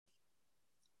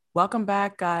Welcome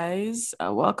back, guys.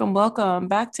 Welcome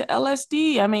back to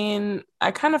LSD. I mean,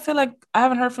 I kind of feel like I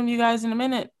haven't heard from you guys in a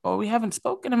minute, or we haven't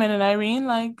spoken in a minute, Irene.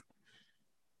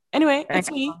 Anyway, I it's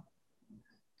me.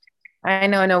 I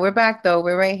know, no, we're back though.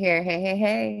 We're right here. Hey, hey,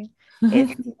 hey.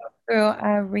 It's your girl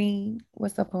Irene.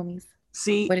 What's up, homies?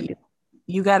 See, What it do?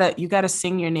 you gotta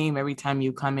sing your name every time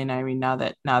you come in, Irene. Now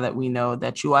that we know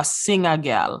that you are singer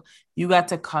gal, you got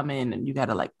to come in and you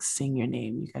gotta like sing your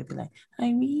name. You gotta be like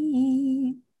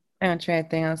Irene. I don't try a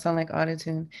thing. I sound like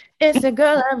autotune. It's the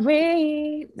girl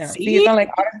Irene. No, see, it See, sound like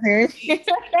autotune.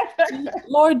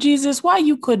 Lord Jesus, why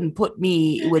you couldn't put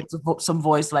me with some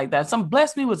voice like that?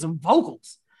 Bless me with some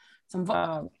vocals. Some vo-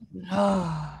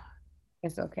 Um,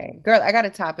 it's okay. Girl, I got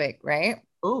a topic, right?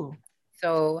 Oh,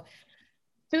 So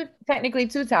technically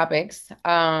two topics.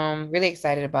 Really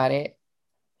excited about it.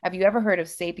 Have you ever heard of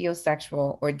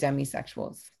sapiosexual or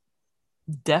demisexuals?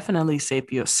 definitely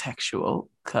sapiosexual,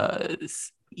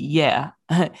 cause yeah,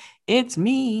 it's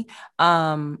me.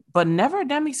 But never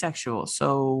demisexual.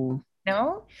 So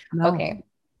No? no. Okay.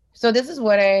 So this is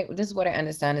what I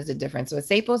understand is the difference. So a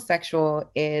sapiosexual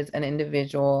is an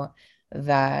individual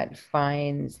that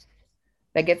finds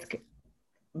that gets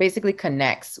basically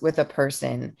connects with a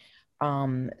person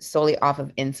solely off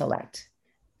of intellect.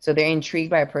 So they're intrigued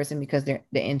by a person because they're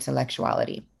the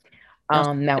intellectuality. That's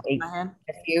Now my hand.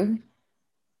 that's you.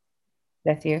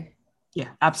 That's you. Yeah,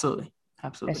 absolutely, That's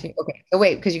absolutely. you. Okay. So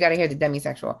wait, because you got to hear the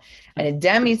demisexual. And a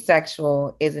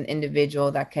demisexual is an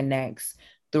individual that connects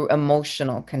through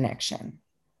emotional connection.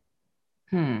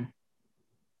 Hmm.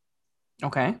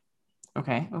 Okay.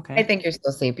 Okay. I Okay. think you're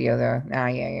still Sapio though. Ah,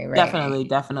 yeah, yeah, right. Definitely.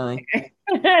 Definitely.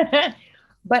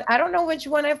 But I don't know which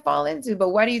one I fall into. But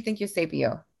why do you think you're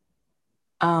Sapio?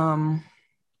 Um.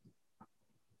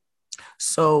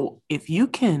 So if you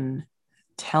can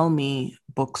tell me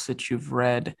books that you've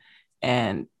read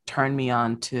and turn me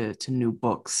on to new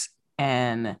books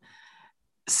and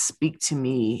speak to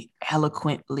me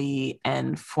eloquently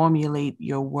and formulate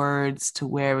your words to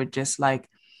where it just like,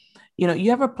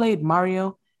 you ever played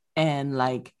Mario and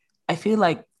like I feel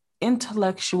like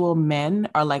intellectual men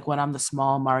are like when I'm the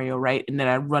small Mario, right? And then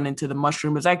I run into the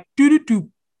mushroom, it's like doo doo doo,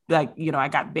 like I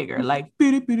got bigger, like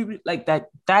like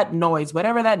that noise,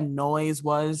 whatever that noise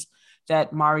was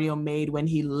that Mario made when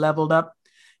he leveled up,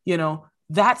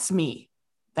 that's me.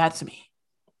 That's me.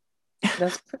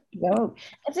 That's pretty dope.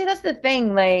 And see, that's the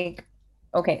thing. Like,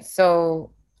 okay,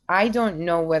 so I don't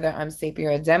know whether I'm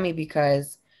Sapio or Demi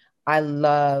because I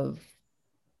love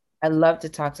I love to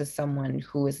talk to someone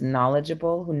who is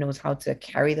knowledgeable, who knows how to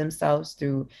carry themselves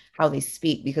through how they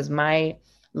speak, because my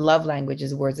love language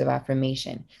is words of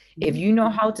affirmation. If Mm. you know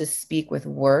how to speak with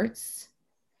words,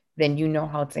 then you know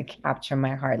how to capture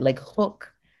my heart, like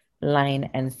hook,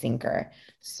 line, and sinker.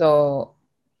 So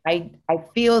I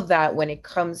feel that when it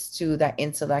comes to that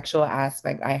intellectual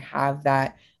aspect, I have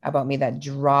that about me that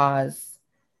draws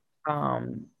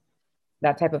um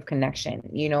that type of connection,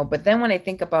 But then when I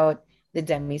think about the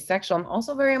demisexual, I'm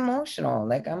also very emotional.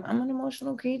 Like I'm an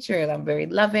emotional creature. I'm very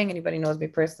loving. Anybody knows me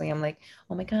personally, I'm like,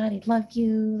 oh my God, I love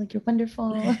you. Like you're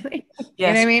wonderful. You know what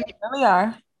Yes, I mean? you really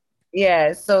are.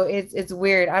 Yeah. So it's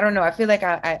weird. I don't know. I feel like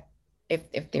I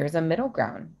if there's a middle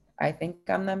ground, I think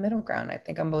I'm that middle ground. I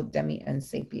think I'm both demi and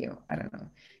sapio. I don't know.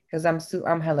 Because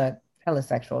I'm hella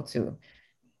sexual too,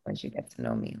 once you get to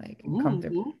know me, like and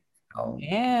comfortable. Ooh, Oh,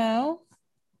 yeah.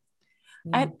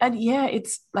 yeah. And yeah,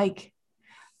 it's like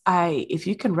if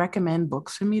you can recommend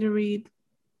books for me to read,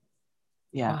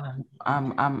 yeah,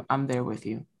 I'm there with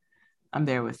you. I'm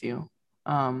there with you.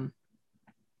 Um,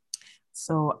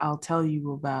 so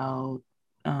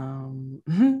um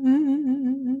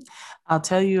I'll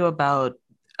tell you about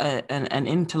an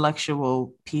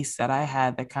intellectual piece that I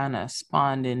had that kind of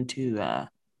spawned into phone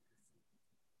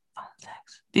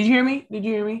sex. Did you hear me? Did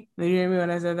you hear me? Did you hear me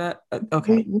when I said that?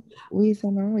 Okay. What you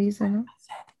saying? What you saying? I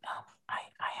said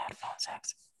I had phone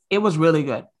sex. It was really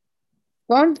good.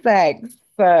 Fun facts,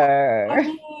 I sir.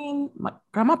 mean,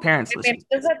 my parents I mean, listen to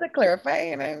just this. have to clarify,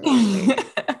 you know what I mean? Like,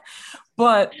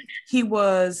 But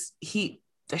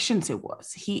I shouldn't say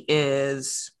was, he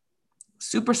is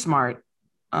super smart.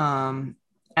 Um,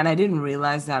 and I didn't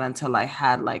realize that until I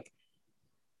had like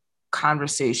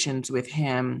conversations with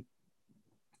him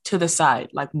to the side,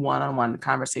 like one-on-one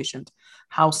conversations,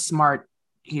 how smart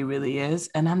he really is.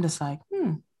 And I'm just like,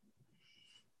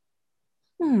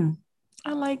 hmm,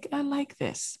 I like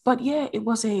this. But yeah, it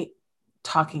was a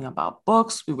talking about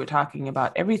books. We were talking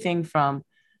about everything from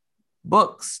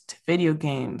books to video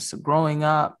games to growing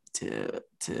up to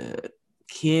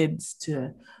kids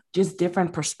to just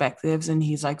different perspectives, and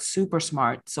he's like super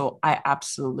smart, so I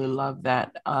absolutely love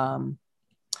that.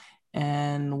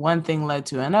 and one thing led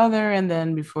to another, and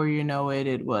then before you know it,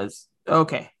 it was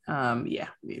okay. Yeah.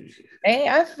 Hey,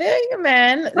 I feel you,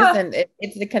 man. Listen,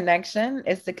 it's the connection.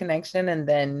 It's the connection. And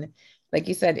then, like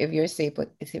you said, if you're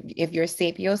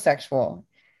sapiosexual,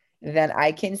 then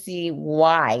I can see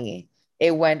why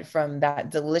it went from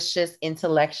that delicious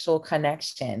intellectual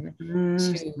connection to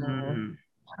Mhm.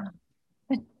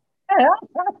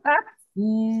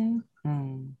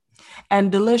 Mhm.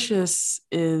 And delicious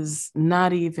is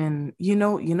not even, you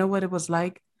know what it was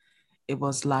like? It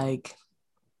was like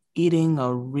eating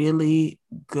a really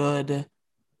good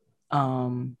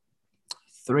um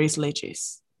tres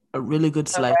leches, a really good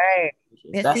all slice. right.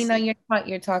 Yeah, see, That's now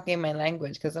you're talking my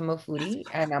language because I'm a foodie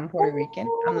and I'm Puerto Rican.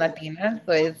 I'm Latina,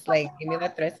 so it's like give me the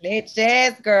tres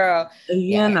leches, girl.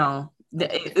 you Yeah. know,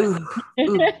 ooh,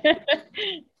 ooh,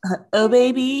 oh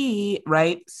baby,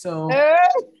 right? So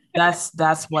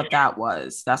that's what that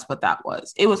was. That's what that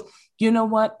was. It was, you know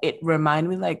what? It reminded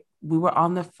me like we were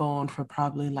on the phone for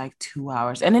probably like 2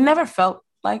 hours, and it never felt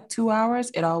like 2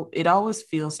 hours. It always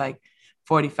feels like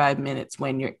 45 minutes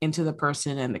when you're into the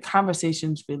person and the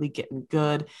conversation's really getting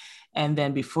good. And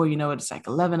then before you know it, it's like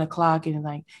 11 o'clock, and you're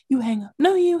like, you hang up.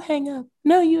 No, you hang up.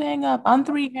 No, you hang up. On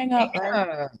three, hang up,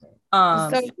 right? Yeah.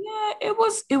 So Yeah, it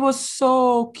was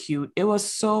so cute. It was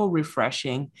so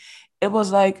refreshing. It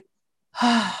was like,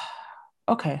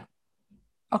 okay,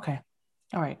 okay,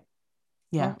 all right,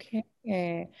 yeah.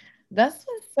 okay. That's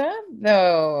what's up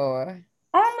though.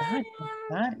 Oh Sad,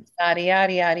 man. sad,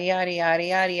 yadi, yadi, yadi, yadi, yadi,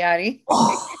 yadi, yadi.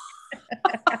 Oh,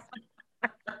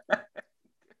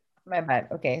 My bad.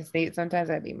 Okay. See, sometimes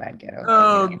I'd be mad ghetto, but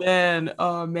oh man,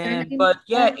 oh man. you But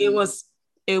yeah, it know. was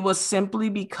it was simply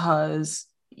because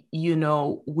we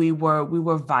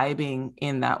were vibing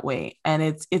in that way. And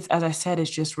it's as I said,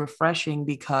 it's just refreshing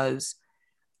because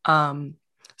um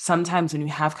sometimes when you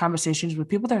have conversations with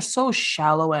people, they're so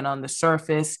shallow and on the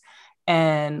surface,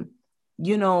 and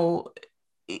you know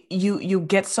you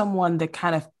get someone that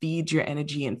kind of feeds your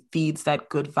energy and feeds that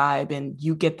good vibe, and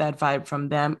you get that vibe from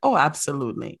them. Oh,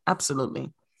 absolutely,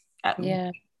 absolutely.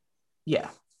 Yeah. Yeah,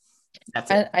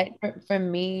 that's it. For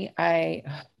me, I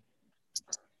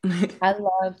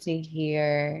love to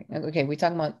hear. Okay, we're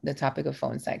talking about the topic of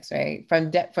phone sex, right?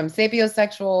 From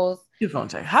sapiosexuals. Your phone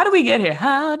tag. How did we get here?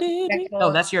 How did we? Oh,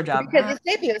 Sexual, that's your job. because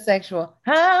it's sapiosexual.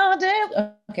 How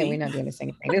dare okay, we're See? not doing the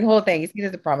same thing. This whole thing, you see,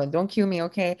 there's a problem. Don't cue me,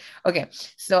 okay? Okay.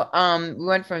 So we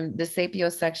went from the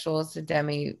sapiosexuals to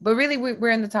demi, but really we're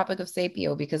in the topic of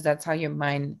sapio because that's how your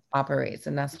mind operates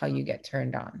and that's how you get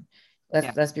turned on.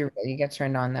 Yeah. Let's be real, you get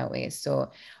turned on that way.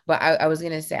 So, but I was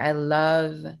gonna say I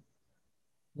love,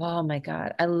 oh my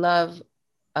God, I love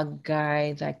a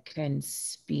guy that can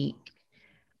speak,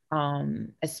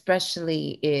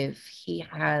 especially if he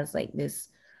has like this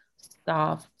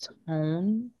soft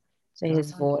tone to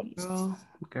his voice. Girl,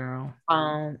 girl.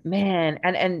 Man,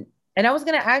 and I was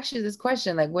gonna ask you this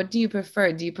question, like, what do you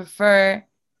prefer? Do you prefer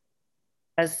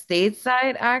a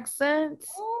stateside accent,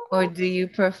 or do you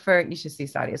prefer? You should see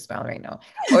Sadia's smile right now.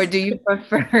 Or do you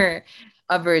prefer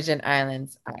a Virgin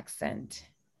Islands accent?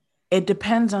 It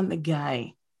depends on the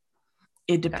guy.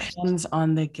 It Gosh, depends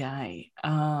on the guy.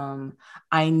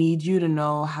 I need you to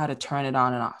know how to turn it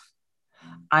on and off.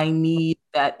 I need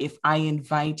that if I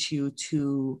invite you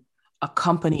to a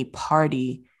company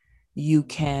party, you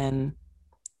can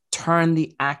turn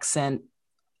the accent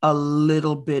a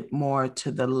little bit more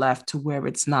to the left to where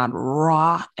it's not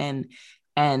raw and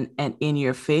in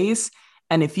your face.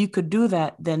 And if you could do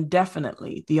that, then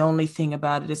definitely. The only thing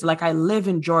about it is like I live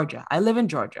in Georgia. I live in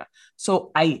Georgia.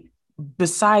 So I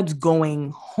besides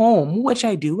going home, which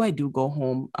I do go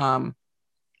home,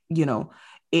 you know,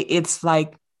 it's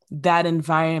like that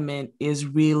environment is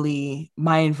really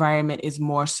my environment is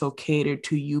more so catered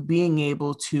to you being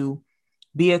able to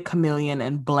be a chameleon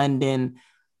and blend in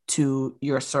to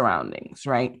your surroundings,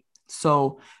 right?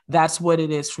 So that's what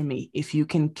it is for me. If you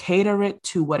can cater it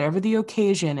to whatever the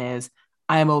occasion is,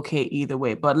 I'm okay either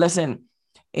way. But listen,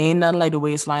 ain't nothing like the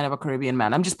waistline of a Caribbean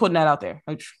man. I'm just putting that out there.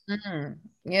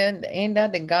 yeah, ain't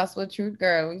that the gospel truth,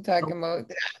 girl? We talking about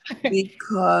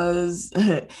Because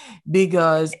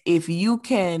because if you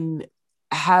can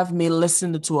have me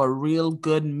listen to a real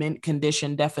good mint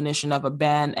condition definition of a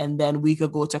band, and then we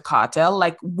could go to cartel,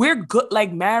 like we're good,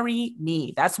 like marry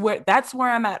me. That's where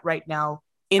I'm at right now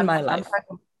in I'm my I'm life.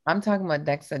 talking I'm talking about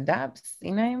Dexa Daps.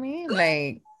 You know what I mean?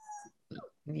 Like,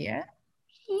 yeah,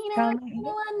 tell me.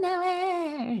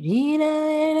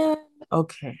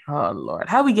 Okay, oh Lord,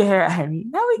 how we get here,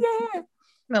 Irene? How we get here?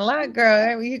 A lot,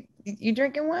 girl. You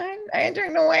drinking wine? I ain't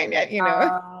drinking no wine yet, you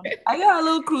know. I got a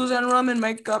little cruise and rum in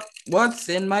my cup. What's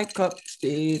in my cup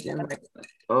stays in my cup.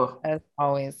 Oh, as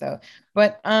always. So,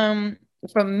 but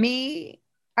for me,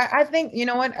 I think you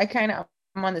know what? I kind of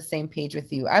I'm on the same page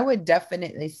with you. I would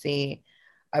definitely say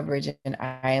a Virgin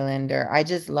Islander. I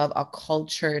just love a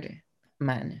cultured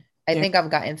man. I there, think I've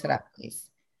gotten to that place.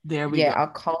 there we go. Yeah, a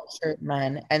cultured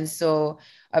man. And so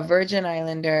a Virgin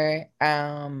Islander,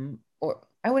 or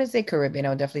I wouldn't say Caribbean, I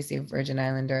would definitely say Virgin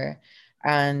Islander.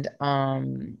 And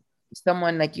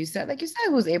someone like you said,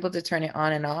 who's able to turn it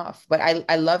on and off. But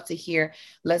I love to hear,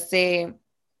 let's say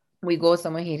we go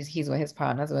somewhere, he's with his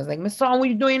partner. So it's like, Miss Song, what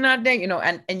you doing that day? You know,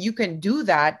 and you can do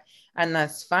that and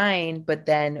that's fine. But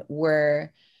then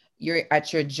where you're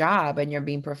at your job and you're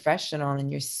being professional and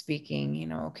you're speaking, you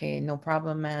know, okay, no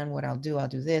problem, man. What I'll do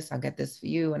this, I'll get this for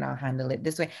you and I'll handle it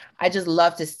this way. I just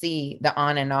love to see the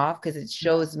on and off because it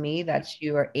shows me that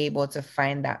you are able to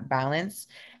find that balance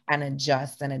and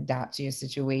adjust and adapt to your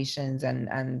situations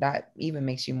and that even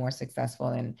makes you more successful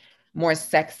and more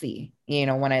sexy, you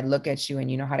know, when I look at you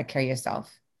and you know how to carry yourself.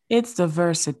 It's the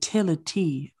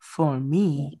versatility for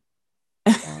me.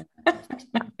 Yes.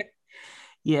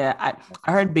 Yeah,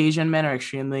 I heard Bayesian men are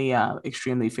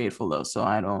extremely faithful though, so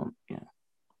I don't, yeah.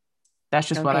 That's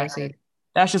just what I Okay, so heard.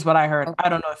 That's just what I heard. I okay,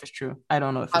 don't know if it's true. I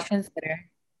don't know if I'll it's consider.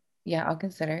 Yeah, I'll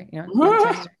consider. You know, young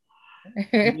true. times.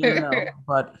 You know,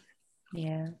 but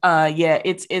Yeah. yeah,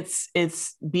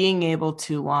 it's being able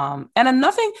to and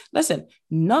nothing, listen,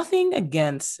 nothing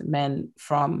against men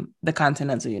from the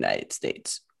continental United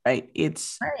States, right?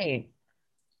 Right.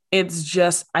 It's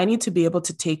just I need to be able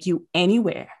to take you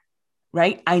anywhere,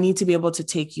 right? I need to be able to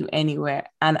take you anywhere.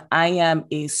 And I am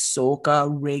a soca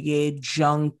reggae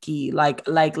junkie.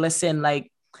 Listen,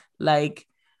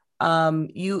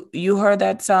 you heard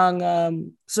that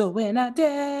song, so when I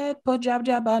dead, put jab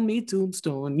jab on me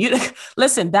tombstone. You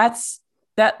listen, that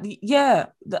yeah,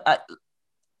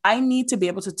 I need to be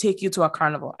able to take you to a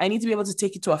carnival. I need to be able to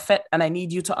take you to a fete, and I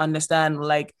need you to understand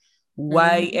like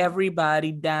why Hmm.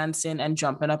 everybody dancing and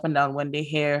jumping up and down when they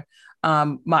hear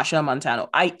Marshall Montano.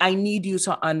 I need you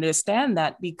to understand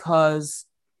that because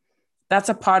that's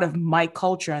a part of my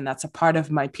culture and that's a part of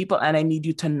my people, and I need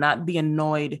you to not be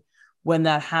annoyed when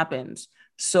that happens.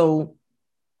 So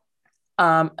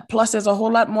plus there's a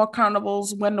whole lot more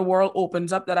carnivals when the world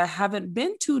opens up that I haven't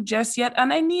been to just yet,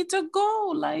 and I need to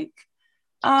go. Like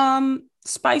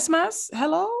Spice Mass,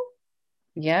 hello?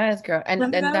 Yes, girl. And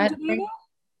Trinidad and that Tobago?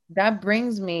 that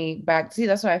brings me back. See,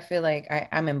 that's why I feel like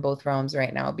I'm in both realms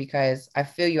right now because I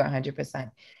feel you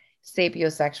 100%.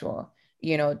 Sapiosexual,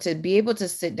 you know, to be able to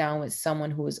sit down with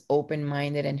someone who is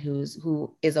open-minded and who is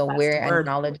That's the aware and word.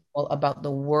 knowledgeable about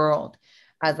the world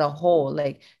as a whole.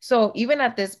 Like, so even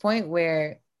at this point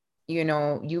where, you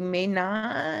know, you may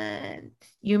not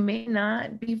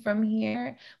be from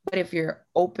here, but if you're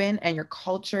open and you're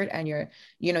cultured and you're,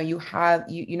 you know, you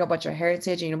know about your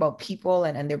heritage and you know about people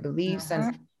and their beliefs and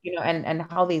Mm-hmm. you know, and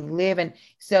how they live. And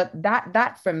so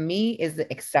that for me is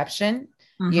the exception,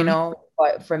 you Mm-hmm. know,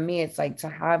 but for me, it's like to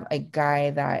have a guy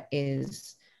that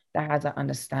has an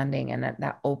understanding and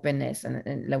that openness.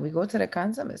 And like we go to the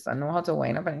consummate. I know how to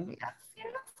wind up and yes, yes,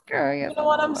 girl, You yes, I know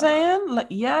what know I'm that. saying? Like,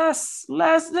 yes,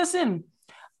 let's listen.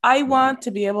 I Yeah. want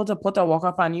to be able to put a walk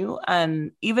up on you,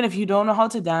 and even if you don't know how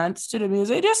to dance to the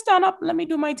music, just stand up. Let me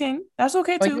do my thing. That's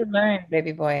okay Oh, too. you learn,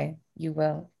 baby boy. You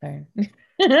will learn.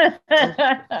 By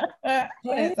the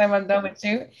Okay. time I'm done with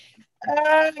you.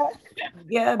 Uh,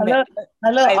 Yeah, a man. little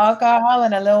a little I alcohol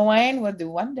and a little wine will do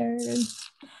wonders.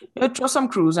 you throw some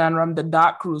cruise and rum, the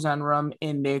dark cruise and rum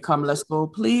in there. Come, let's go,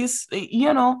 please.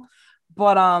 You know,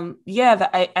 but yeah,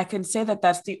 I can say that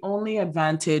that's the only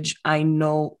advantage I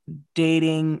know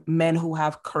dating men who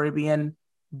have Caribbean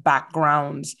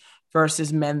backgrounds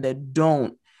versus men that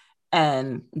don't.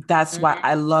 And that's why Mhm.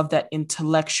 I love that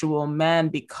intellectual man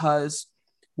because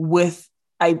with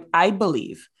I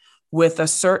believe with a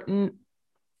certain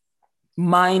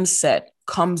mindset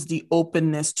comes the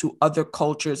openness to other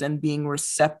cultures and being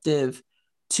receptive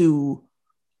to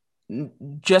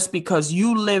just because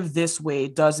you live this way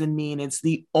doesn't mean it's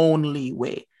the only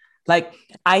way. Like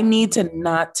I need to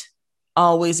not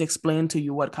always explain to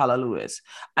you what Kalaloo is.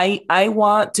 I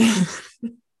want to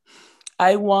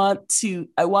I want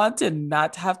to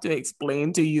not have to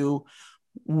explain to you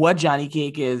what Johnny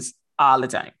Cake is all the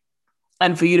time.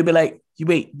 And for you to be like,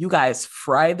 wait, you guys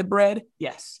fry the bread?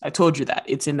 Yes, I told you that.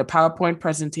 It's in the PowerPoint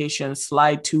presentation,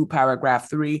 slide 2, paragraph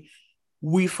 3.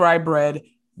 We fry bread.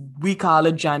 We call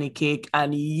it Johnny Cake.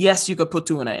 And yes, you could put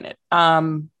tuna in it.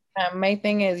 My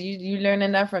thing is, you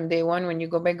learning that from day one when you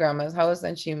go by grandma's house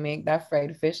and she make that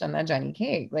fried fish and that Johnny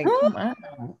cake. Like, come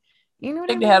on, you know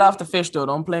what I Take the head mean? off the fish though.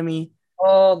 Don't play me.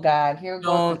 Oh God, here goes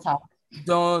the Don't top.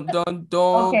 don't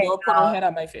Okay, don't put no now head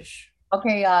on my fish.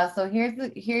 Okay, y'all. So here's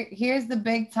the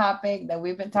big topic that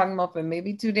we've been talking about for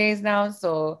maybe 2 days now.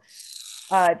 So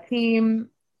team,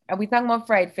 are we talking about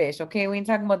fried fish? Okay, we ain't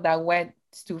talking about that wet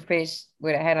stew fish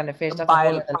with a head on the fish. That's a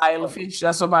whole Bile, other bile level. fish.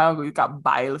 That's what my uncle you got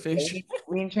bile fish.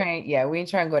 We ain't trying, yeah, we ain't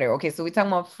trying to go there. Okay, so we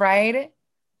talking about fried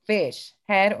fish,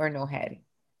 head or no head,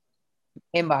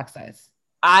 inbox size.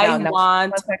 I Now,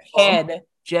 want respectful. head,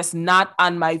 just not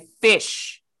on my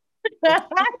fish. Okay.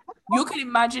 You can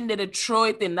imagine that they throw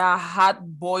it in that hot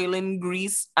boiling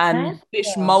grease and Yes,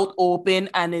 fish girl. mouth open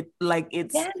and it like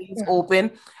it Yes, stays girl.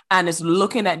 open and it's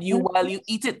looking at you while you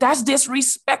eat it. That's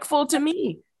disrespectful to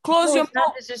me. Close No, your it's not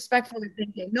mouth. disrespectful to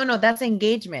thinking. No, no, that's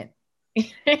engagement.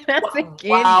 That's Wow,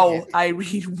 engagement. I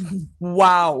read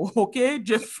wow. Okay,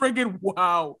 just friggin'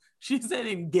 wow. She said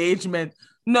engagement.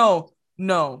 No,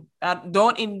 no,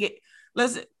 don't engage.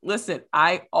 Listen, listen.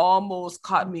 I almost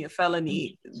caught me a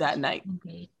felony that night.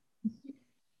 Okay.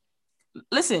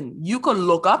 Listen, you can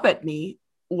look up at me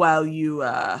while you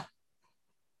Wait,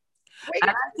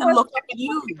 and I can look up at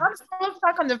you. I'm still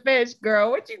stuck on the fish,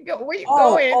 girl. What you go? Where you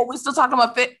Oh, going? oh, we're still talking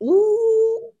about fit.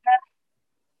 Ooh.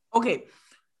 Okay.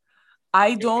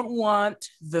 I don't want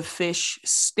the fish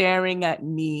staring at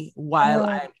me while Oh,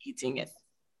 I'm eating it.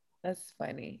 that's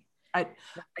funny. I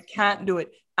That's I can't funny. do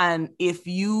it. And if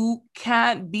you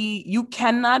cannot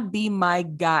be my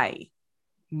guy,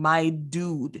 my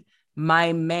dude,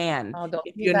 my man, Oh, don't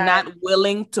if do you're that. not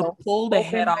willing to Don't pull the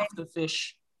head open off my. the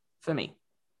fish for me.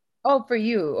 Oh, for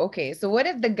you. Okay. So what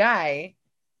if the guy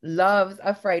loves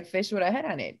a fried fish with a head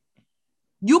on it?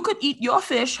 You could eat your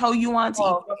fish how you want to eat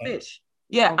Oh, your okay. fish.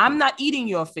 Yeah, I'm Okay. not eating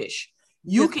your fish.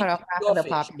 You You just can cut off eat half of your the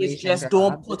fish. It's population, just girl.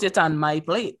 don't put it on my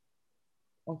plate.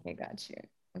 Okay, got you.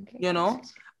 Okay, You got you. know,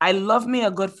 I love me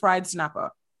a good fried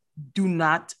snapper. Do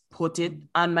not put it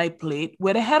on my plate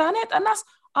with a head on it. And that's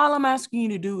all I'm asking you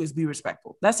to do is be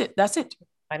respectful. That's it. That's it.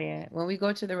 Saadia, when we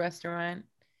go to the restaurant,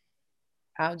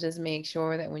 I'll just make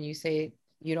sure that when you say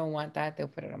you don't want that, they'll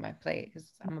put it on my plate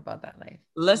because I'm about that life. I'm about.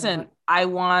 Listen, I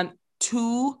want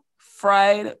two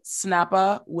fried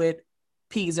snapper with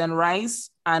peas and rice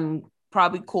and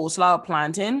probably coleslaw or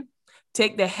plantain.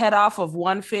 Take the head off of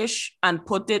one fish and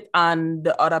put it on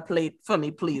the other plate for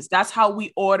me, please. That's how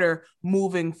we order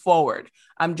moving forward.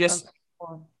 I'm just, Okay.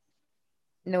 Cool.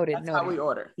 Noted, that's how we noted.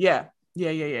 order. Yeah.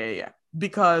 Yeah, yeah, yeah, yeah.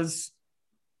 Because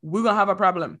we're gonna have a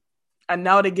problem. And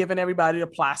now they're giving everybody the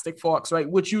plastic forks, right?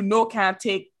 Which you know can't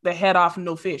take the head off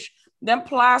no fish. Them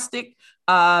plastic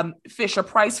Fisher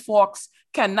Price forks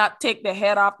cannot take the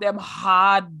head off them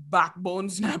hard backbone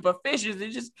snapper fishes.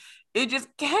 It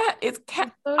just can't. It can't.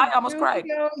 It's so I almost true, cried.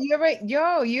 yo. You're right.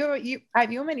 Yo, you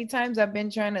know many times I've been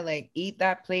trying to like eat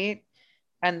that plate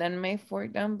and then my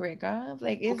fork don't break off.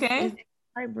 Like it's Okay.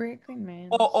 heartbreaking, man.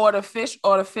 Or the fish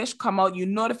come out. You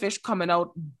know the fish coming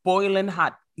out boiling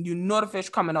hot. You know the fish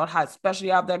coming out hot,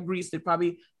 especially after that grease. They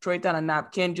probably throw it on a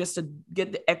napkin just to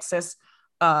get the excess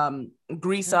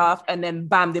grease Mhm. off, and then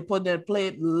bam, they put the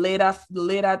plate, lay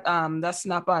that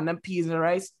snapper and then peas and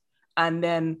rice, and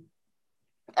then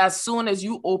as soon as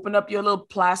you open up your little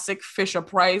plastic Fisher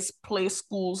Price play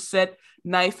school set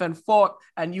knife and fork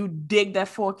and you dig that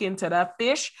fork into that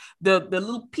fish, the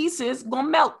little pieces gonna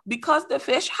melt because the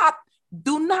fish hot.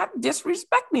 Do not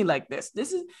disrespect me like this.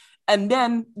 This is and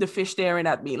then the fish staring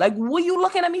at me. Like, what are you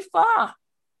looking at me for?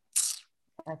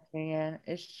 Okay, yeah,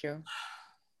 it's true.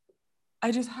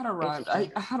 I just had a It's rant.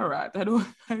 true. I had a rant. I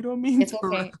don't mean It's to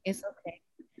rant. okay. It's okay.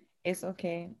 It's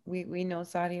okay. We know,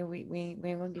 Sadia. We ain't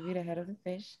gonna give you the head of the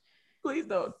fish. Please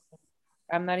don't.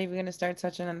 I'm not even gonna start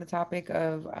touching on the topic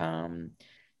of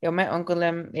yo, my uncle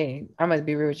I must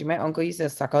be real with you. My uncle used to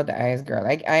suck out the eyes, girl.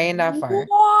 Like I ain't that far.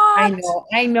 What? I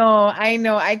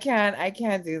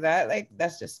can't do that. Like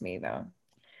that's just me though.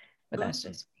 But that's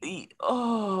just me.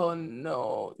 Oh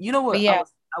no. You know But what? I yeah,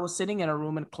 was I was sitting in a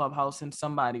room in Clubhouse and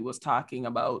somebody was talking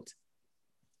about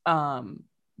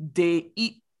they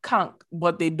eat conch,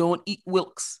 but they don't eat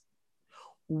wilks.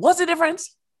 What's the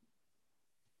difference?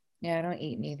 yeah, I don't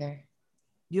eat neither.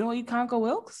 You don't eat conch or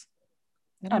wilks?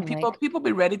 I And don't people like people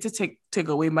be ready to take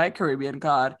away my Caribbean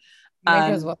card. might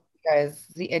as And well, guys.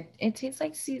 See, it tastes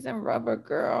like seasoned rubber,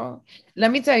 girl.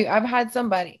 Let me tell you, I've had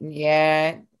somebody.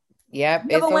 Yeah, yep,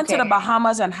 you ever it's went to okay. the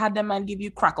Bahamas and had them and give you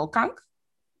crackle conch?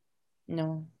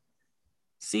 No.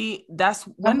 See, that's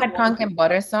I've when the had one conch and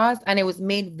butter sauce and it was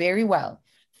made very well.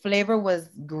 Flavor was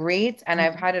great, and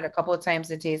I've had it a couple of times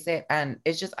to taste it, and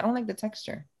it's just I don't like the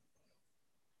texture.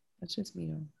 That's just me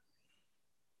though.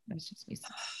 That's just me.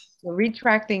 So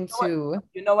retracting what to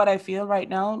you know what I feel right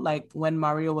now? Like when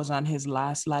Mario was on his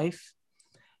last life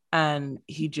and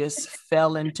he just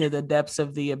fell into the depths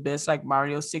of the abyss like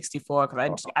Mario 64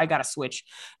 because I got a switch,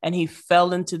 and he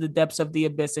fell into the depths of the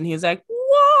abyss and he's like,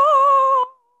 whoa,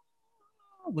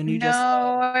 when you just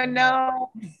No,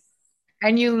 no.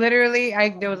 And you literally,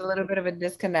 there was a little bit of a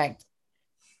disconnect.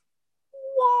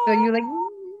 So you like,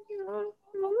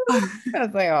 I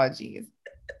was like, oh, geez.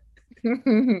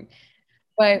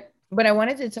 But I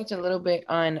wanted to touch a little bit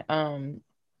on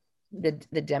the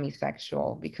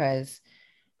demisexual because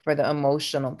for the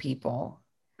emotional people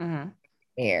mm-hmm,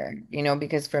 here,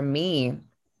 because for me,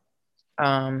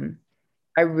 um,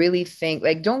 I really think,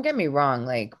 like, don't get me wrong,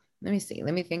 like, let me see,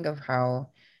 let me think of how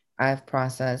I've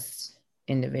processed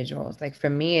individuals. Like for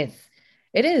me, I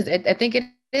think it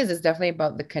is, it's definitely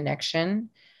about the connection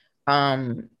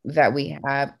that we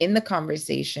have in the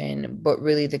conversation, but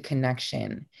really the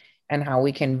connection and how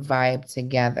we can vibe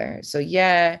together. So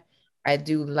yeah, I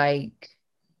do like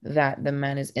that the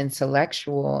man is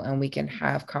intellectual and we can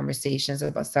have conversations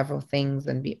about several things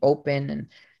and be open and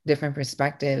different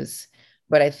perspectives.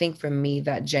 But I think for me,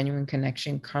 that genuine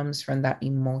connection comes from that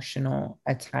emotional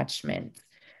attachment.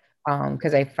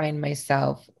 Because I find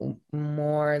myself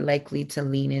more likely to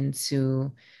lean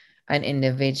into an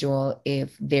individual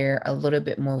if they're a little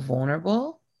bit more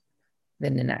vulnerable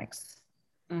than the next.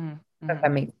 mm-hmm, If mm-hmm.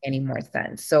 that makes any more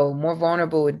sense. So more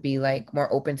vulnerable would be like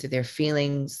more open to their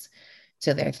feelings,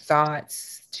 to their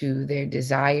thoughts, to their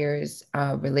desires,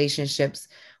 relationships.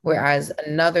 Mm-hmm. Whereas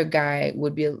another guy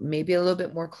would be maybe a little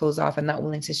bit more closed off and not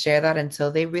willing to share that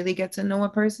until they really get to know a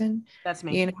person, That's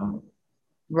me. you know?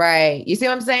 Right. You see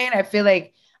what I'm saying? I feel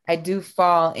like I do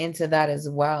fall into that as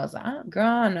well. It's like, oh,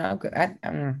 girl, no,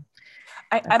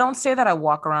 I don't say that I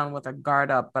walk around with a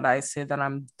guard up, but I say that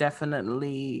I'm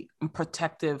definitely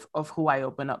protective of who I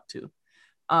open up to.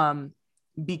 Um,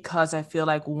 because I feel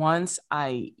like once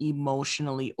I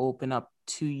emotionally open up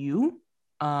to you,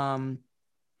 um,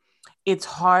 it's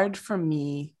hard for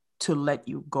me to let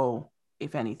you go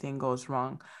if anything goes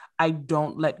wrong. I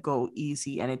don't let go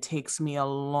easy and it takes me a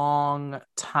long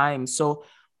time. So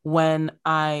when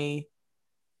I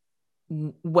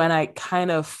kind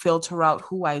of filter out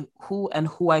who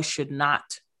I should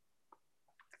not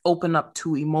open up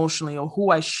to emotionally, or who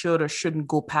I should or shouldn't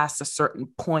go past a certain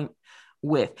point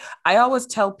with. I always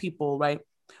tell people, right?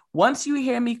 Once you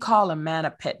hear me call a man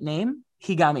a pet name,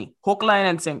 he got me hook, line,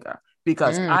 and sinker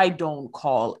because mm, I don't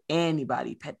call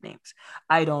anybody pet names.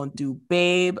 I don't do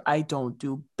babe. I don't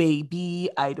do baby.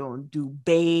 I don't do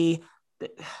bay.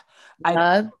 I don't.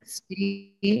 love,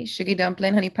 sweetie, sugar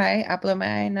dumpling, honey pie, apple of my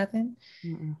eye, nothing.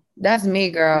 Mm-mm. That's me,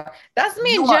 girl. That's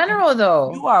me in You are general, you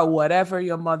though. are whatever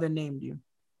your mother named you.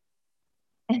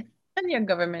 And your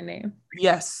government name.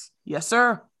 Yes. Yes,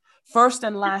 sir. First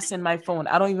and last in my phone.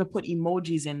 I don't even put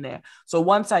emojis in there. So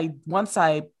once I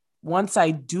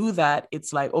do that,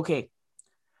 it's like, okay,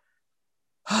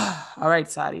 all right,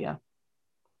 Saadia,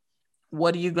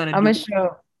 what are you gonna I'm do? gonna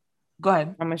show. Go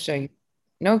ahead. I'm gonna show you.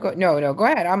 No, no. Go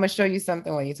ahead. I'm gonna show you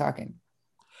something while you're talking.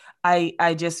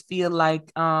 I just feel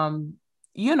like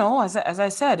as I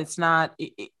said, it's not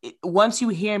once you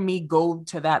hear me go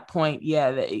to that point,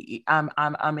 yeah,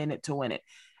 I'm in it to win it.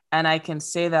 And I can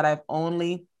say that I've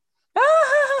only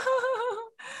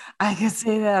I can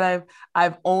say that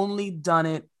I've only done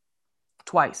it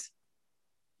twice.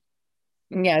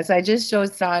 Yes, I just showed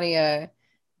Saadia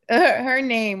her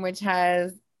name, which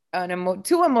has two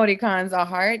emoticons, a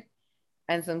heart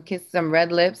and some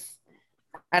red lips.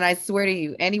 And I swear to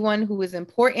you, anyone who is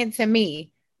important to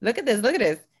me, look at this,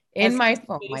 in Has my kissy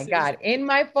phone, my faces. God, in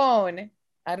my phone,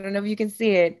 I don't know if you can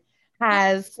see it,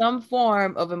 has some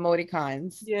form of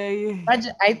emoticons. Yeah,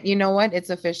 yeah. You know what? It's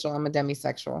official. I'm a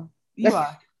demisexual. You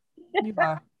are. You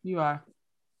are. You are.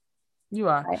 You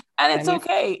are. I, And it's Demi,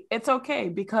 okay. It's okay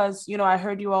because I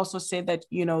heard you also say that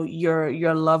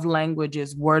your love language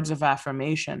is words of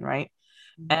affirmation, right?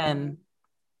 And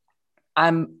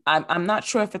I'm not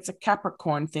sure if it's a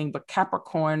Capricorn thing, but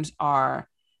Capricorns are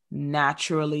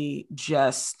naturally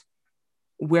just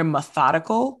we're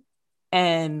methodical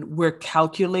and we're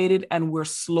calculated and we're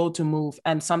slow to move.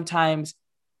 And sometimes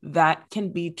that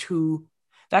can be too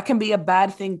that can be a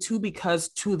bad thing too, because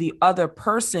to the other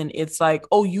person, it's like,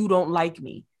 oh, you don't like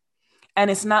me. And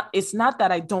it's not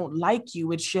that I don't like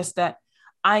you. It's just that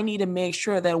I need to make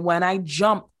sure that when I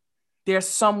jump, there's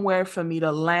somewhere for me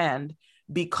to land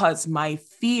because my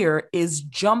fear is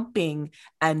jumping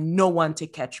and no one to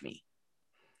catch me.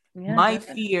 yeah, My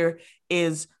definitely. fear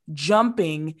is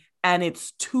jumping and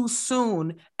it's too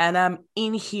soon and I'm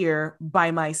in here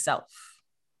by myself,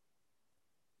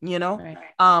 Right.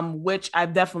 which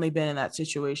I've definitely been in that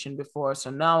situation before. So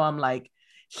now I'm like,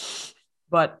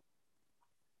 but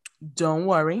don't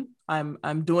worry.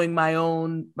 I'm doing my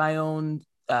own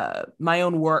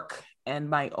work and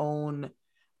my own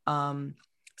um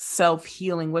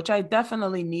self-healing, which I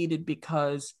definitely needed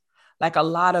because like a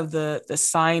lot of the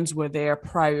signs were there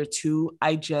prior to.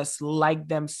 I just liked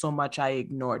them so much I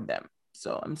ignored them.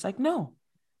 So I'm just like, no,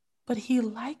 but he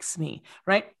likes me,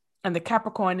 right? And the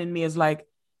Capricorn in me is like,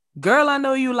 girl, I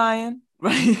know you lying,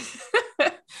 right?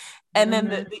 And then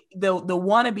Mm-hmm. the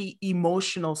wannabe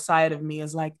emotional side of me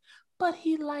is like, but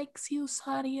he likes you,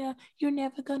 Saadia. You're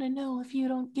never gonna know if you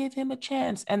don't give him a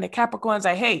chance. And the Capricorn's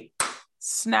like, hey,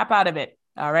 snap out of it.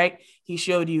 All right. He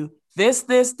showed you this,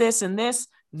 and this.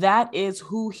 That is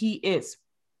who he is.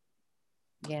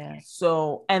 Yeah.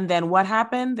 So, and then what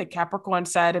happened? The Capricorn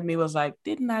side of me was like,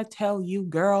 didn't I tell you,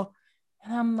 girl?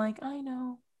 And I'm like, I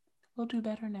know. We'll do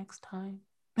better next time.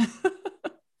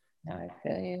 No, I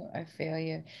feel you. I feel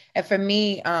you. And for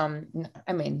me, I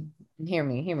mean, hear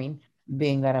me,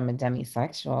 being that I'm a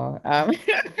demisexual,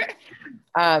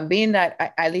 being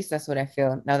that at least that's what I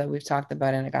feel now that we've talked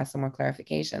about it and I got some more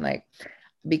clarification. Like,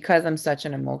 because I'm such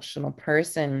an emotional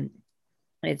person,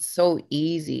 it's so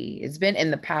easy. It's been in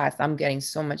the past. I'm getting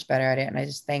so much better at it. And I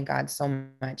just thank God so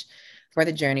much for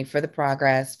the journey, for the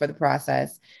progress, for the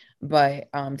process. But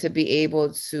to be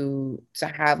able to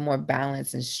have more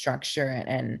balance and structure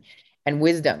and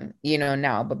wisdom, you know,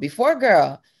 now. But before,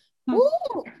 girl,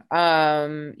 whoo,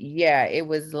 yeah, it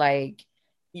was like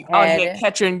You out here head.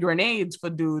 catching grenades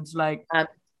for dudes like um,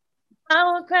 I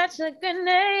will catch a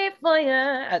grenade for you.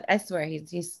 I swear,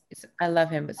 I love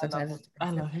him, but I love sometimes him. it's I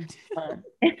offensive. love him. Um,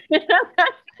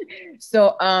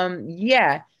 so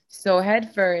yeah, so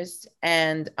head first,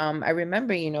 and I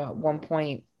remember, you know, at one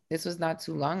point, this was not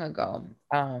too long ago,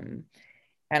 and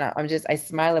I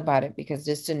smile about it because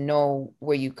just to know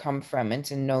where you come from and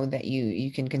to know that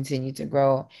you can continue to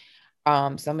grow.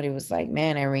 Somebody was like,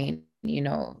 man, Irene, you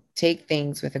know, take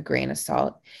things with a grain of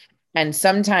salt. And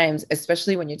sometimes,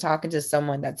 especially when you're talking to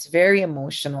someone that's very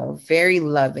emotional, very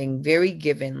loving, very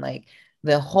giving, like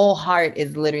the whole heart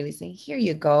is literally saying, here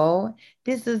you go.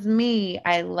 This is me.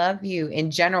 I love you in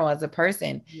general as a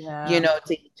person. You Yeah. know,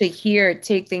 to hear,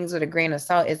 take things with a grain of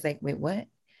salt, it's like, wait, what?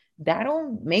 That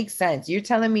don't make sense. You're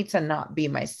telling me to not be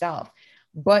myself.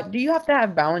 But do you have to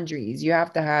have boundaries? You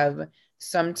have to have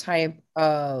some type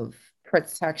of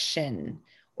protection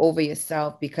over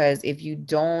yourself, because if you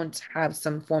don't have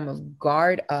some form of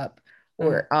guard up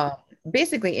Mm, or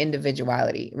basically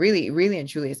individuality, really and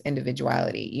truly is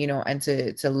individuality, you know, and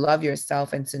to love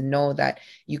yourself and to know that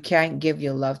you can't give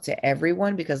your love to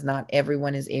everyone because not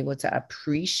everyone is able to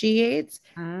appreciate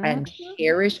mm, and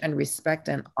cherish and respect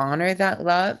and honor that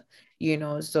love, you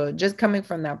know. So just coming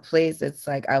from that place, it's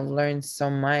like I've learned so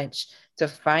much to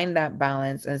find that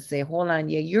balance and say, hold on,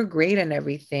 yeah, you're great and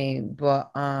everything, but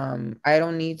I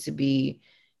don't need to be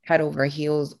head over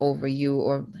heels over you,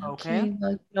 or okay. okay,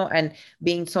 well, you know, and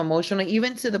being so emotional,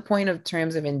 even to the point of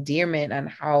terms of endearment and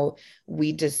how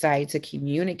we decide to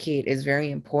communicate is very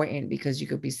important, because you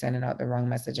could be sending out the wrong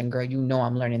message. And girl, you know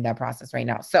I'm learning that process right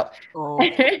now. So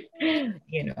Okay.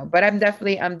 you know, but I'm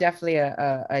definitely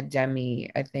a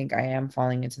demi. I think I am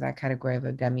falling into that category of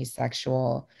a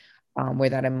demisexual, where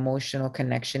that emotional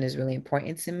connection is really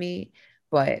important to me.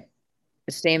 But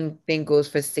the same thing goes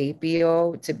for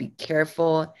sapio, to be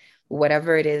careful,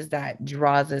 whatever it is that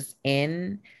draws us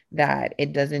in, that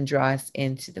it doesn't draw us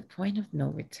in to the point of no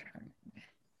return.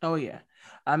 Oh yeah.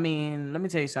 I mean, let me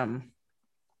tell you something.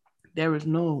 There is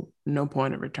no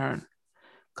point of return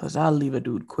because I'll leave a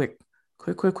dude quick.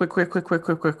 Quick, quick, quick, quick, quick, quick,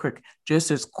 quick, quick, quick. Just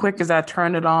as quick as I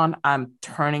turn it on, I'm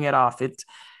turning it off.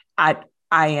 I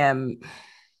I am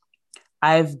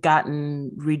I've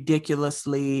gotten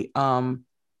ridiculously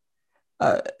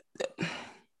uh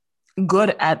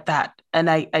good at that. And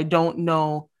I don't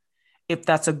know if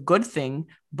that's a good thing,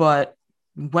 but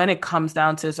when it comes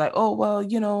down to it's like, oh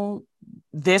well,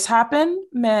 this happened,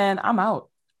 man, I'm out.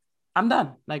 I'm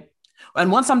done. Like,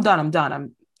 and once I'm done, I'm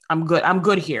done. I'm good. I'm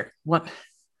good here. What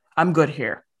I'm good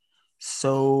here.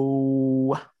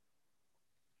 So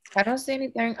I don't see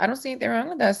anything wrong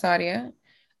with that, Sadia.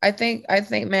 I think,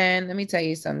 man, let me tell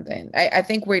you something. I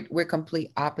think we're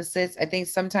complete opposites. I think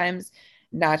sometimes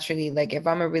naturally, like if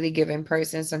I'm a really giving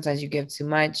person, sometimes you give too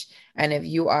much. And if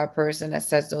you are a person that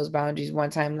sets those boundaries one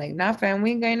time, like, nah, fam,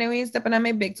 we ain't stepping on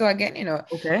my big toe again, you know.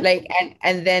 okay, Like,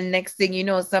 and then next thing you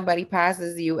know, somebody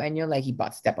passes you and you're like, he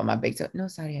about to step on my big toe. No,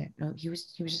 Sadia, no, he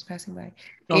was just passing by.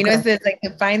 You know, okay, so it's like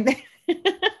to find to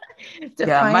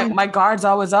yeah. My find my guard's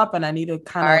always up, and I need to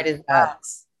kind of guard is up.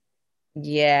 relax.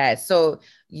 Yeah. So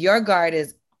your guard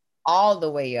is all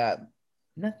the way up.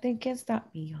 Nothing can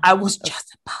stop me, I y'all. was Okay.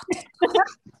 just about to.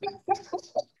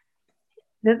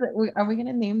 Are we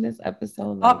gonna name this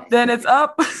episode like Up, then it's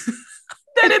up,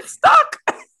 then it's stuck.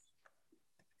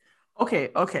 Okay,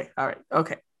 okay, all right,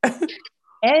 okay.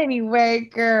 anyway,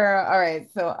 girl? All right.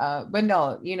 So but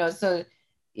no, so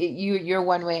you're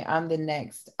one way, I'm the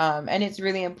next. And it's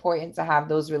really important to have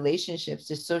those relationships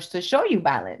to show you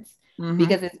balance Mm-hmm.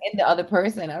 because it's in the other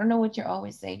person. I don't know what you're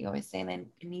always saying. You're always saying that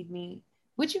you need me.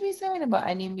 What you be saying about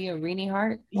I need me a reenie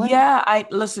heart? What? Yeah, I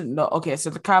listen. No, okay.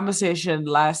 So the conversation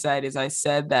last night is I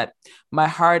said that my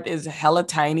heart is hella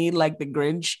tiny, like the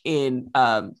Grinch in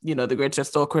the Grinch that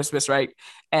stole Christmas, right?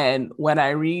 And when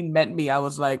Irene met me, I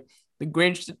was like, the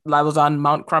Grinch, I was on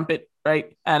Mount Crumpet,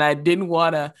 right? And I didn't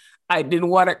want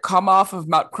to come off of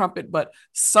Mount Crumpet, but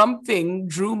something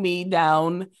drew me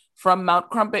down from Mount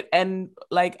Crumpet, and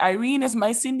like Irene is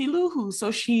my Cindy Lou Who,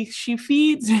 so she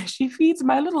feeds she feeds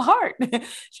my little heart.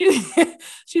 she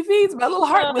she feeds my little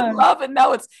heart with Uh, love, and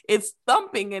now it's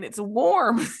thumping and it's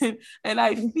warm, and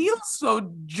I feel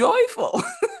so joyful.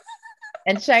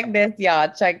 and check this, y'all.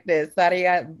 Check this.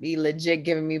 Saadia be legit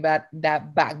giving me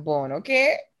that backbone,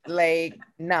 okay? Like,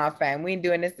 nah, fam, we ain't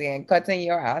doing this again. Cutting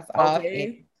your ass off in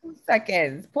Okay. 2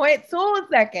 seconds. 0.2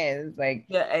 seconds. Like,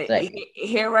 Yeah, like,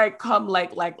 here I come,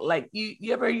 like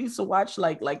you ever used to watch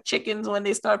like chickens when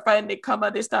they start fighting, they come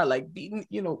out, they start like beating,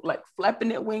 like flapping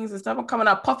their wings and stuff. I'm coming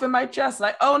out puffing my chest,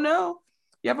 like, oh no.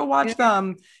 You ever watched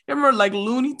you remember like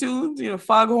Looney Tunes,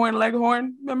 Foghorn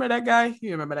Leghorn? Remember that guy?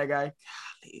 You remember that guy?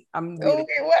 Golly, I'm really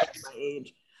okay, what? showing my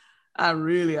age. I'm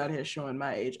really out here showing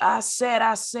my age. I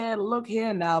said, look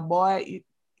here now, boy.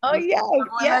 Oh, What's yes, Foghorn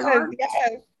yes, Leghorn?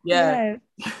 yes, Yeah.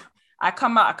 yes. I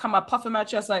come out puffing my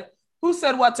chest like, who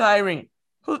said what to Irene?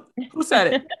 Who said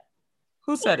it?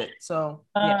 Who said it? So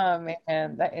yeah. Oh,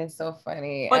 man, that is so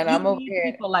funny. But And you I'm over need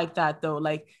here. people like that though.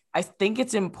 Like I think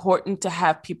it's important to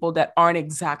have people that aren't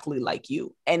exactly like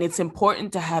you. And it's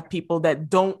important to have people that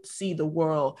don't see the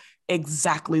world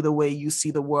exactly the way you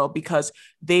see the world because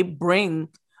they bring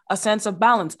a sense of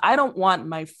balance. I don't want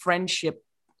my friendship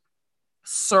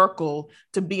circle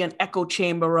to be an echo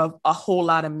chamber of a whole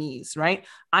lot of me's, right?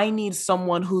 I need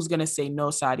someone who's going to say, no,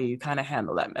 Saadia, you kind of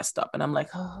handle that messed up. And I'm like,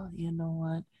 oh, you know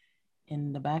what?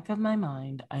 In the back of my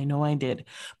mind, I know I did.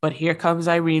 But here comes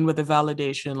Irene with the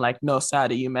validation, like, no,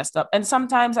 Saadia, you messed up. And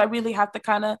sometimes I really have to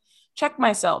kind of check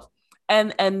myself.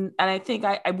 And I think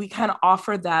we kind of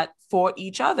offer that for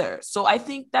each other. So I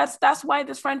think that's why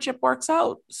this friendship works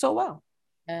out so well.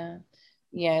 Yeah.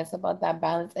 Yeah, it's about that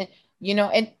balance. And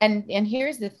and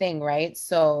here's the thing, right?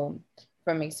 So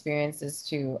from experiences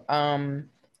too,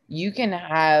 you can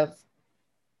have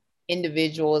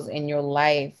individuals in your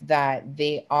life that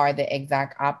they are the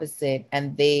exact opposite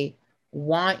and they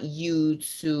want you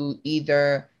to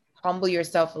either humble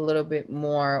yourself a little bit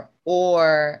more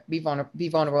or be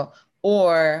vulnerable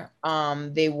or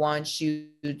they want you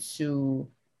to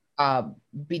uh,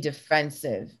 be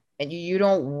defensive and you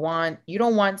don't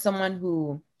want someone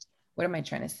who, what am I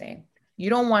trying to say? You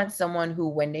don't want someone who,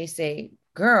 when they say,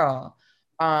 girl,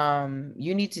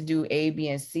 you need to do A, B,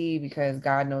 and C because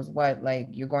God knows what, like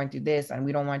you're going through this and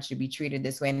we don't want you to be treated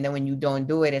this way. And then when you don't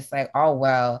do it, it's like, oh,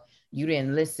 well, you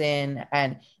didn't listen.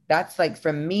 And that's like,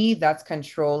 for me, that's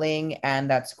controlling and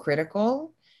that's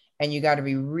critical. And you got to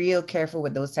be real careful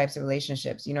with those types of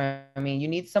relationships. You know what I mean? You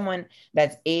need someone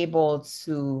that's able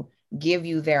to give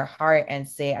you their heart and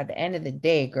say, at the end of the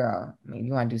day, girl, I mean,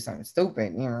 you want to do something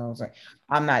stupid, it's like,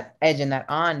 I'm not edging that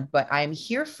on, but I'm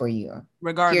here for you. Here's the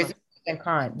Regardless. pros and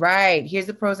cons. Right. Here's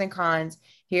the pros and cons.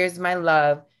 Here's my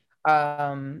love.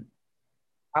 I'll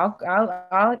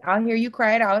hear you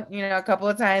cry it out, a couple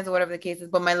of times or whatever the case is,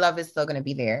 but my love is still gonna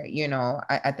be there,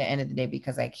 at the end of the day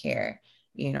because I care,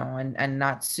 and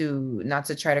not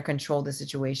to try to control the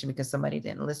situation because somebody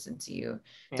didn't listen to you.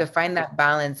 Yeah. To find that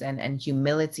balance and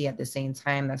humility at the same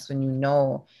time, that's when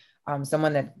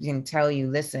someone that can tell you,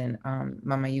 listen,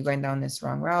 mama, you're going down this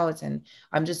wrong route, and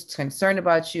I'm just concerned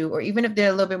about you. Or even if they're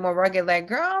a little bit more rugged, like,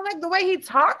 girl, like the way he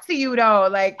talked to you though,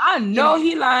 like, I know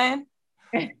he lying.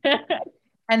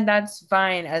 and that's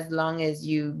fine as long as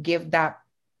you give that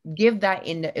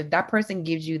in if that person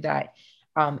gives you that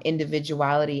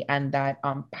individuality and that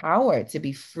power to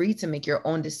be free to make your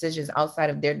own decisions outside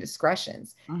of their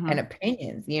discretions and Mm-hmm.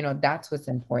 opinions, that's what's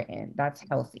important. That's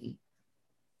healthy.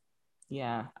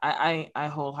 Yeah, I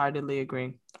wholeheartedly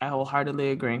agree. I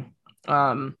wholeheartedly agree.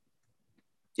 Um,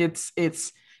 it's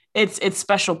it's it's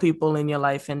special people in your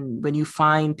life, and when you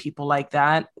find people like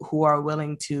that who are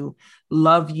willing to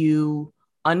love you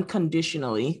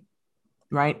unconditionally,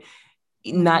 right?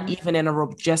 Not Mhm. even in a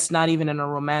just not even in a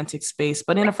romantic space,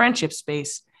 but in a friendship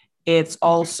space, it's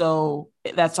also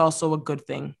that's also a good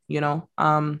thing.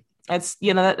 It's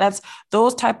that's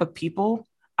those type of people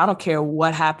I don't care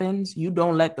what happens, you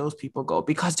don't let those people go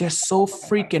because they're so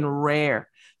freaking rare.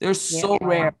 They're Yeah. so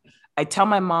rare. I tell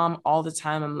my mom all the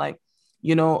time, I'm like,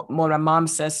 when my mom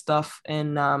says stuff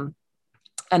and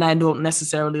I don't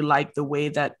necessarily like the way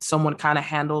that someone kind of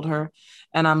handled her.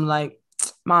 And I'm like,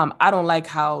 Mom, I don't like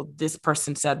how this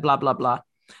person said blah, blah, blah.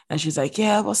 And she's like,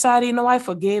 yeah, well, Saadia, I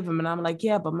forgave him. And I'm like,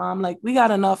 yeah, but Mom, like, we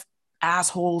got enough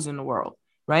assholes in the world,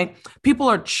 right? People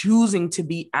are choosing to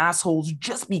be assholes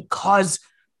just because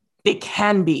they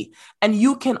can be. And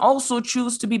you can also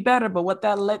choose to be better. But what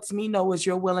that lets me know is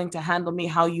you're willing to handle me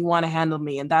how you want to handle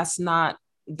me. And that's not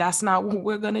what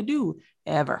we're gonna do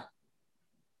ever.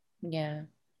 Yeah.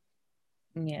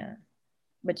 Yeah.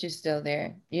 But you're still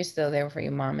there. You're still there for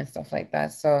your mom and stuff like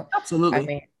that. So, I Absolutely.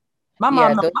 mean, My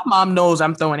yeah, mom, those my mom knows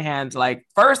I'm throwing hands. Like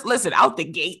first, listen out the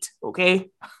gate, okay?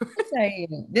 say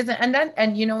this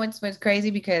and you know what's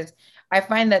crazy because I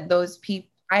find that those people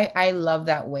I love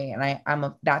that way and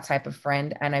I'm that type of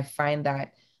friend and I find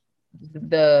that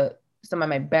the some of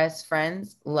my best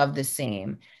friends love the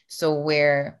same. So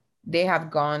where they have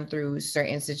gone through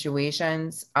certain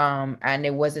situations, and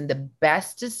it wasn't the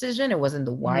best decision, it wasn't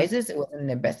the Mhm. wisest, it wasn't in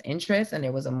their best interest, and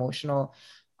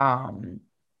um,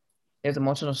 there's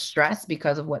emotional stress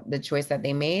because of what the choice that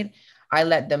they made. I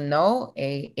let them know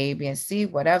A, B, and C,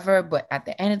 whatever. But at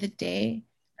the end of the day,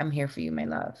 I'm here for you, my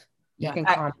love. You Yeah. can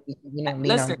call me, lean on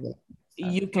Listen, me.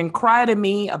 you can cry to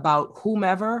me about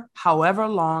whomever, however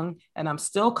long, and I'm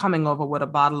still coming over with a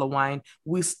bottle of wine.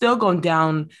 We still going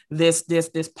down this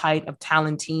pint of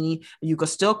Talentini. You could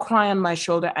still cry on my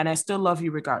shoulder, and I still love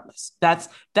you regardless. That's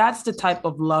the type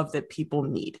of love that people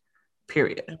need.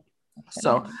 Period.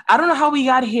 So Definitely. I don't know how we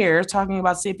got here talking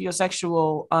about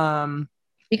sapiosexual.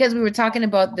 Because we were talking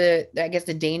about I guess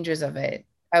the dangers of it,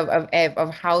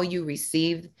 of how you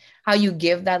receive, how you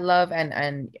give that love,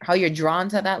 and how you're drawn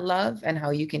to that love, and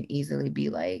how you can easily be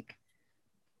like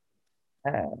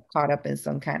caught up in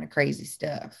some kind of crazy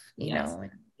stuff, Yes,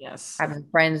 and yes. having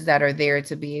friends that are there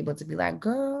to be able to be like,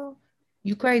 girl,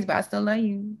 you crazy, but I still love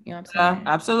you. You know what Yeah, I'm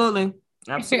absolutely. saying?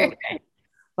 Absolutely.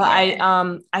 But I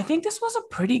Yeah. I think this was a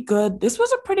pretty good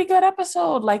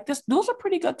episode. Like those are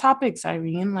pretty good topics,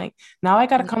 Irene. Like now I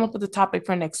gotta come up with a topic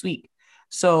for next week.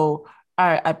 So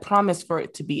I promise for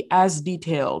it to be as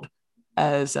detailed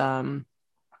as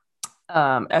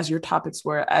as your topics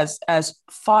were, as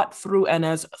thought through and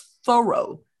as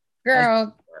thorough as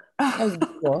Girl, that was uh,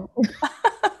 Google.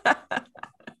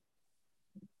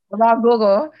 About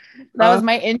Google. That was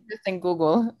my interest in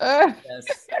Google.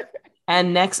 yes.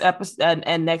 And next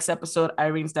episode,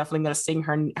 Irene's definitely gonna sing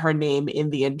her name in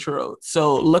the intro.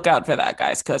 So look out for that,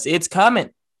 guys, because it's coming.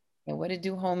 And what to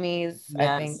do, homies,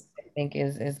 Yes. I think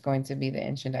is going to be the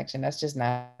introduction. That's just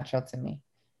natural to me.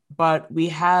 But we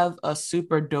have a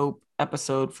super dope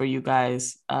episode for you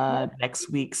guys next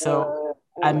week. So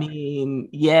I mean,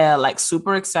 yeah, like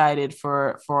super excited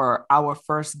for our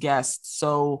first guest.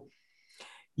 So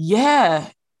yeah,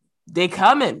 they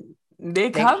coming. They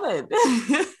They coming.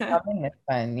 having it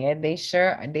fun. Yeah, they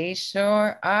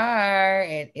sure are.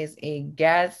 It is a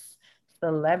guest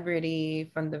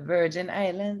celebrity from the Virgin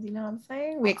Islands. You know what I'm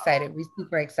saying? We're excited. We're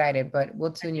super excited, but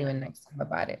we'll tune you in next time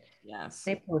about it. Yes.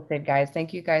 Stay posted, guys.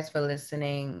 Thank you guys for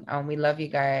listening. We love you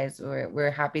guys.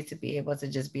 We're happy to be able to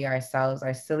just be ourselves,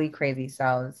 our silly, crazy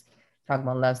selves, talking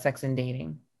about love, sex, and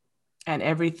dating. And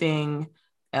everything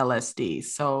LSD.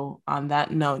 So on that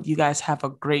note, you guys have a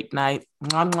great night.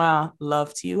 Mwah, mwah.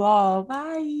 Love to you all.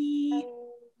 Bye.